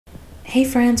Hey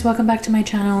friends, welcome back to my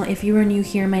channel. If you are new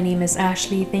here, my name is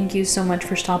Ashley. Thank you so much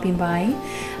for stopping by.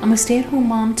 I'm a stay-at-home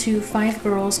mom to 5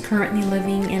 girls currently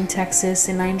living in Texas,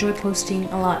 and I enjoy posting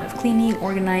a lot of cleaning,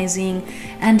 organizing,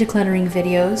 and decluttering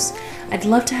videos. I'd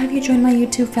love to have you join my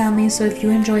YouTube family, so if you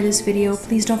enjoy this video,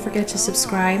 please don't forget to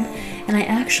subscribe. And I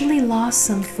actually lost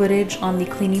some footage on the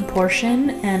cleaning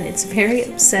portion, and it's very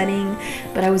upsetting,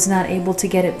 but I was not able to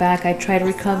get it back. I tried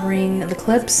recovering the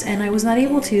clips and I was not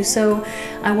able to, so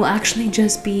I will actually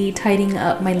just be tidying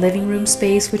up my living room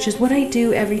space, which is what I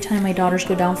do every time my daughters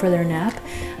go down for their nap.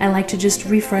 I like to just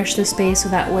refresh the space so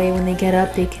that way when they get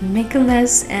up they can make a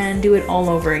mess and do it all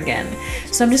over again.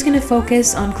 So I'm just going to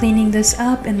focus on cleaning this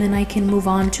up, and then I can move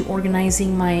on to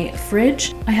organizing my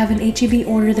fridge. I have an HEB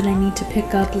order that I need to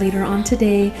pick up later on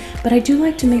today, but I do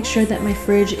like to make sure that my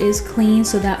fridge is clean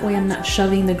so that way I'm not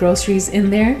shoving the groceries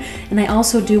in there, and I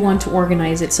also do want to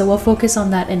organize it, so we'll focus on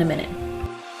that in a minute.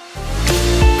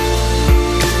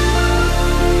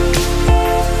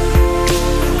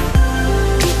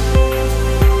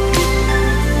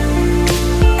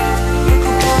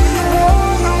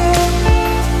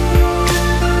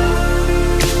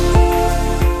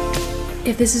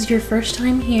 If this is your first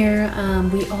time here,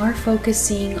 we are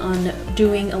focusing on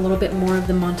doing a little bit more of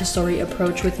the Montessori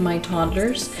approach with my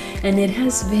toddlers, and it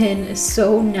has been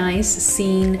so nice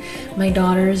seeing my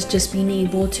daughters just being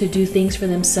able to do things for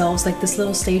themselves. Like this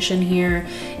little station here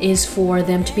is for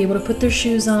them to be able to put their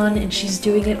shoes on, and she's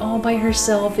doing it all by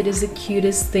herself. It is the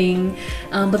cutest thing.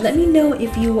 But let me know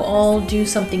if you all do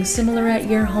something similar at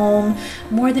your home.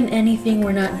 More than anything,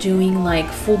 we're not doing like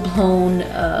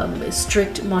full-blown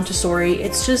strict Montessori.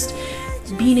 It's just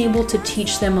being able to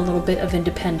teach them a little bit of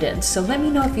independence. So let me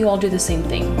know if you all do the same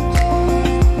thing.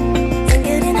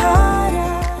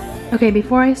 Okay,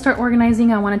 before I start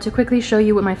organizing, I wanted to quickly show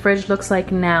you what my fridge looks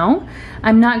like now.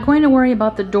 I'm not going to worry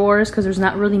about the doors because there's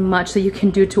not really much that you can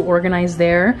do to organize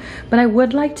there, but I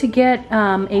would like to get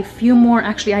a few more.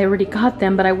 Actually, I already got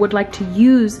them, but I would like to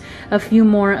use a few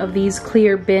more of these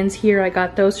clear bins here. I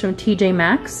got those from TJ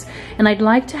Maxx, and I'd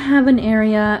like to have an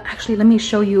area. Actually, let me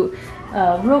show you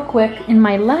real quick. In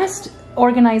my last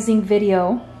organizing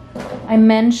video, I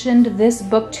mentioned this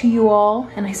book to you all,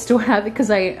 and I still have it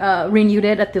because I renewed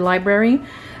it at the library.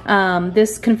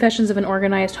 This Confessions of an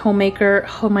Organized Homemaker.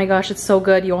 Oh my gosh, it's so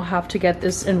good. You'll have to get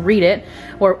this and read it,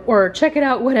 or check it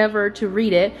out, whatever, to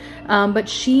read it. But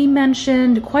she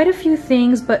mentioned quite a few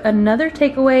things, but another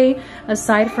takeaway,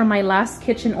 aside from my last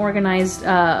kitchen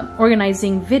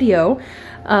organizing video,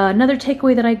 another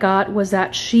takeaway that I got was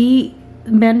that she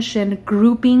mentioned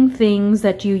grouping things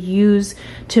that you use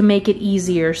to make it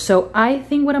easier. So I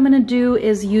think what I'm gonna do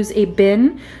is use a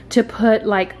bin to put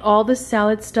like all the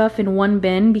salad stuff in one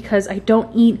bin, because I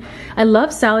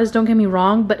love salads, don't get me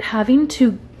wrong, but having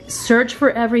to search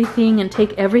for everything and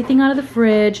take everything out of the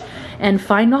fridge and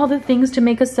find all the things to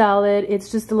make a salad,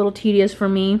 it's just a little tedious for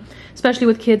me, especially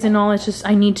with kids and all. It's just,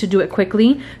 I need to do it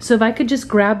quickly. So if I could just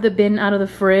grab the bin out of the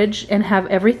fridge and have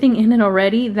everything in it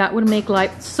already, that would make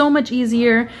life so much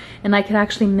easier, and I could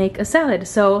actually make a salad.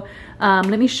 So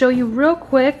let me show you real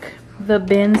quick the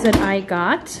bins that I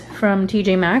got from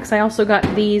TJ Maxx. I also got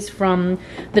these from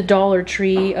the Dollar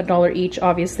Tree, $1 each,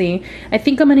 obviously. I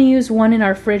think I'm gonna use one in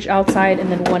our fridge outside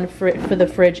and then one for the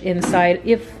fridge inside.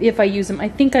 If I use them, I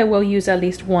think I will use at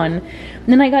least one. And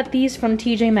then I got these from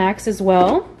TJ Maxx as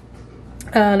well.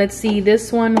 Let's see,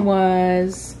 this one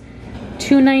was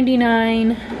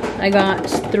 $2.99. I got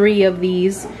 3 of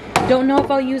these. Don't know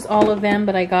if I'll use all of them,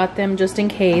 but I got them just in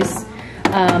case.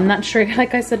 I'm not sure,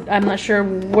 like I said, I'm not sure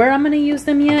where I'm gonna use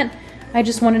them yet. I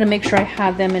just wanted to make sure I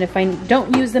have them, and if I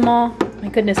don't use them all, my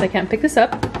goodness, I can't pick this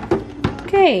up.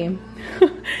 Okay.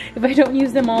 If I don't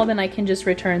use them all, then I can just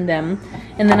return them.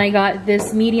 And then I got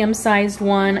this medium-sized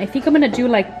one. I think I'm gonna do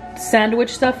like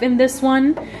sandwich stuff in this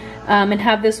one, and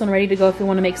have this one ready to go if we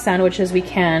want to make sandwiches, we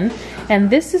can. And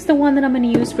this is the one that I'm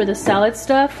going to use for the salad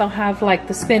stuff. I'll have like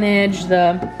the spinach,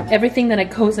 everything that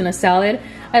goes in a salad.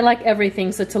 I like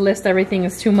everything, so to list everything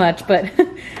is too much, but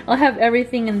I'll have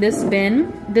everything in this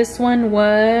bin. This one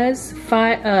was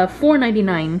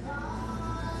 $4.99.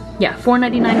 Yeah,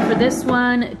 $4.99 for this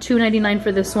one, $2.99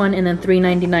 for this one, and then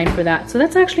 $3.99 for that. So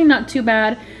that's actually not too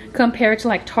bad compared to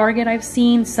like Target. I've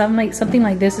seen something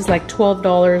like this is like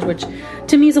 $12, which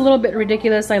to me is a little bit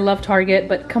ridiculous. I love Target,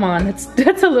 but come on, that's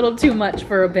a little too much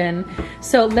for a bin.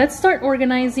 So let's start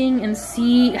organizing and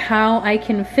see how I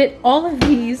can fit all of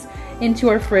these into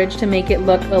our fridge to make it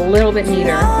look a little bit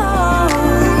neater.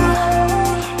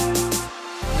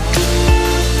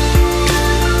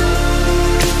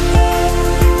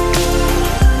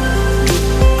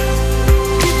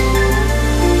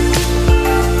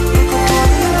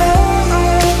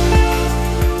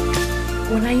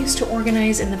 to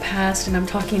organize in the past, and I'm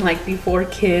talking like before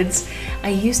kids, I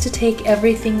used to take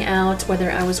everything out,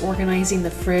 whether I was organizing the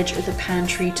fridge or the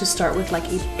pantry, to start with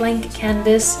like a blank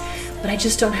canvas, but I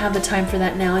just don't have the time for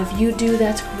that now. If you do,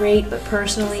 that's great, but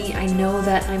personally, I know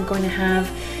that I'm going to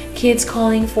have kids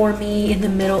calling for me in the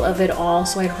middle of it all,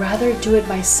 so I'd rather do it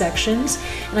by sections.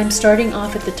 And I'm starting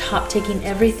off at the top, taking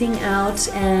everything out,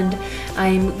 and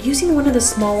I'm using one of the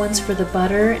small ones for the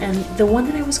butter, and the one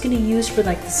that I was going to use for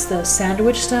like the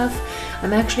sandwich stuff,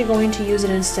 I'm actually going to use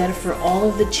it instead for all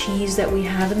of the cheese that we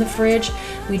have in the fridge.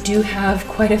 We do have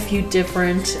quite a few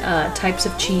different types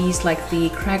of cheese, like the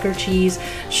cracker cheese,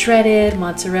 shredded,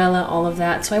 mozzarella, all of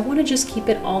that. So I want to just keep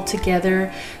it all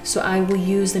together. So I will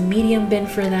use the medium bin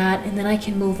for that, and then I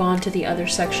can move on to the other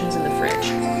sections in the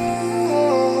fridge.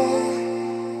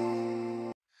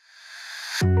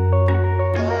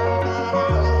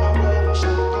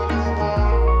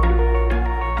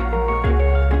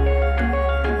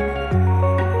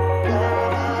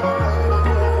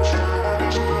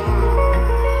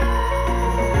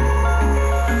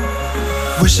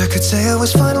 Wish I could say I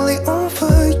was finally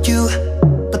over you,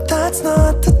 but that's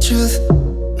not the truth.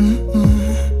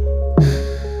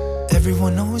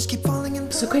 Everyone always keep falling in.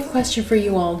 So quick question for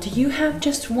you all. Do you have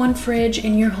just one fridge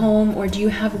in your home, or do you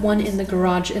have one in the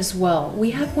garage as well? We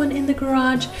have one in the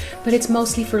garage, but it's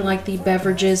mostly for like the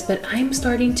beverages, but I'm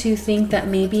starting to think that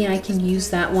maybe I can use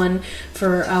that one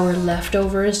for our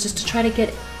leftovers, just to try to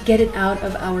get it out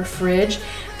of our fridge.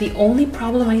 The only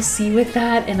problem I see with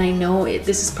that, and I know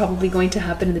this is probably going to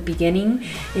happen in the beginning,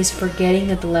 is forgetting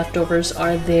that the leftovers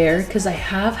are there, because I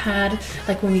have had,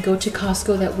 like when we go to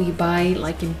Costco that we buy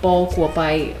like in bulk, we'll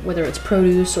buy whether it's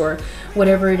produce or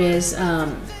whatever it is,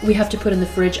 we have to put in the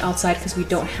fridge outside because we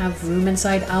don't have room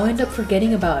inside. I'll end up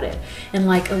forgetting about it, and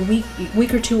like a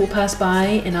week or two will pass by,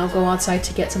 and I'll go outside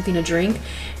to get something to drink,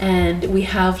 and we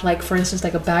have, like for instance,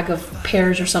 like a bag of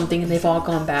pears or something, and they've all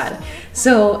gone bad.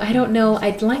 So I don't know,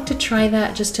 I'd like to try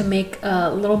that just to make a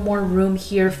little more room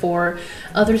here for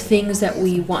other things that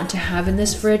we want to have in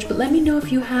this fridge. But let me know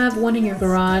if you have one in your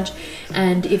garage,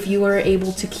 and if you are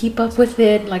able to keep up with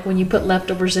it, like when you put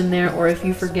leftovers in there, or if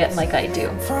you forget like I do.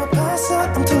 For a pass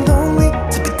out, I'm too lonely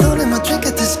to be done in my drink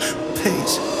at this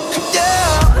pace.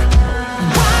 Yeah.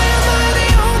 Why am I the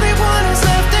only one who's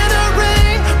left in the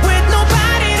rain with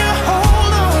nobody to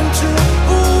hold on to?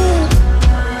 Ooh.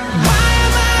 Why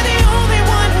am I the only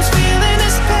one who's feeling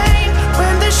this pain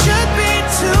when there should be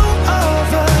two of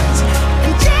us?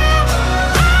 And yeah,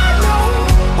 I know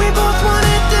we both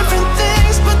wanted different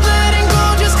things, but letting go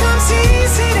just comes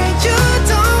easy to you,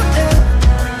 don't it?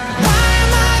 Why am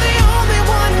I the only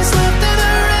one who's left in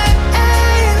the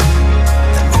rain?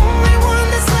 The only one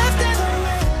that's left in the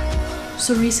rain.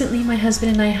 So recently my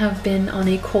husband and I have been on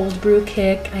a cold brew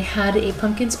kick. I had a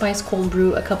pumpkin spice cold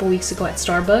brew a couple weeks ago at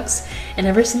Starbucks, and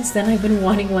ever since then I've been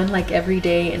wanting one like every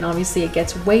day, and obviously it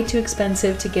gets way too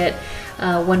expensive to get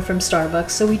one from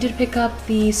Starbucks. So we did pick up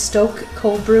the Stoke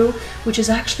cold brew, which is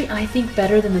actually, I think,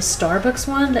 better than the Starbucks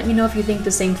one. Let me know if you think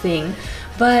the same thing.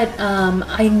 But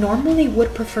I normally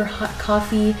would prefer hot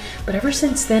coffee, but ever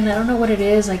since then, I don't know what it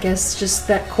is. I guess just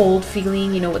that cold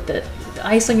feeling, you know, with the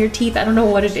ice on your teeth. I don't know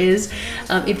what it is.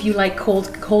 If you like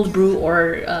cold brew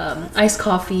or iced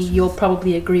coffee, you'll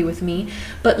probably agree with me.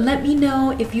 But let me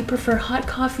know if you prefer hot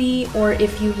coffee or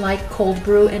if you like cold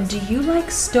brew, and do you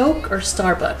like Stoke or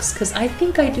Starbucks? Because I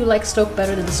think I do like Stoke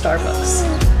better than the Starbucks.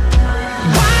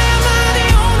 Why am I the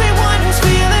only one who's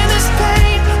feeling this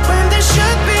pain when there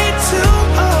should be two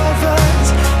of us?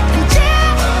 And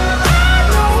yeah, I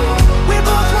know we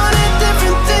both wanted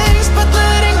different things, but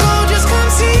letting go just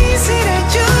comes easy to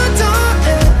you, don't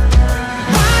it?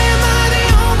 Why am I the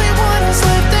only one who's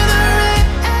left in the rain?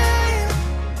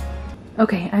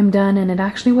 Okay, I'm done, and it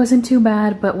actually wasn't too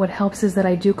bad, but what helps is that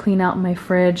I do clean out my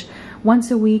fridge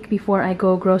once a week before I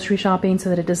go grocery shopping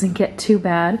so that it doesn't get too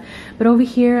bad. But over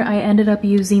here I ended up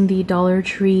using the Dollar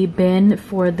Tree bin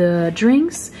for the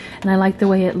drinks, and I like the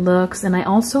way it looks. And I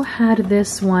also had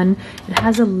this one. It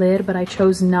has a lid, but I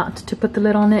chose not to put the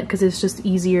lid on it because it's just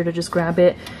easier to just grab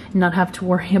it and not have to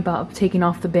worry about taking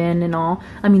off the bin and all.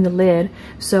 I mean the lid.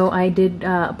 So I did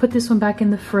put this one back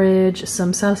in the fridge.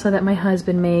 Some salsa that my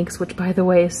husband makes, which by the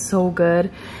way is so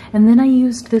good. And then I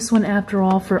used this one after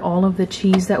all for all of the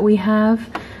cheese that we have.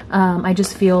 I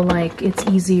just feel like it's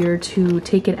easier to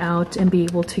take it out and be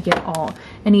able to get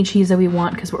any cheese that we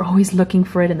want, because we're always looking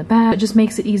for it in the bag. It just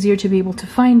makes it easier to be able to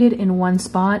find it in one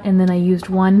spot. And then I used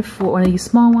one of these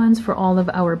small ones for all of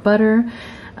our butter.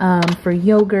 for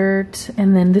yogurt,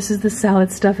 and then this is the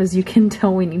salad stuff. As you can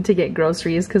tell, we need to get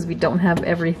groceries because we don't have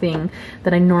everything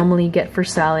that I normally get for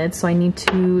salad, so I need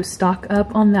to stock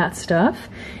up on that stuff.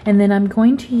 And then I'm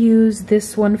going to use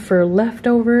this one for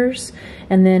leftovers,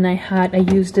 and then I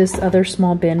used this other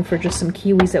small bin for just some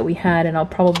kiwis that we had, and I'll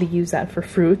probably use that for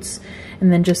fruits.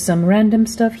 And then just some random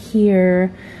stuff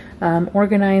here.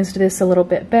 Organized this a little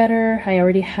bit better. I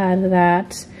already had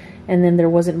that. And then there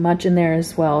wasn't much in there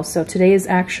as well. So today is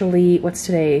actually, what's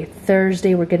today?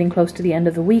 Thursday. We're getting close to the end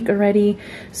of the week already.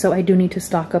 So I do need to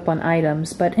stock up on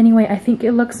items. But anyway, I think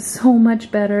it looks so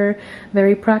much better,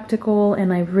 very practical,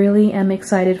 and I really am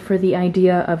excited for the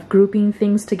idea of grouping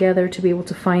things together to be able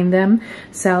to find them.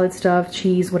 Salad stuff,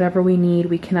 cheese, whatever we need,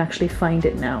 we can actually find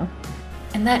it now.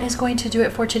 And that is going to do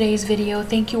it for today's video.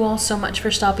 Thank you all so much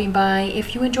for stopping by.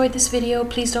 If you enjoyed this video,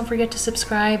 please don't forget to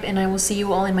subscribe, and I will see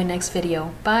you all in my next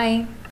video. Bye!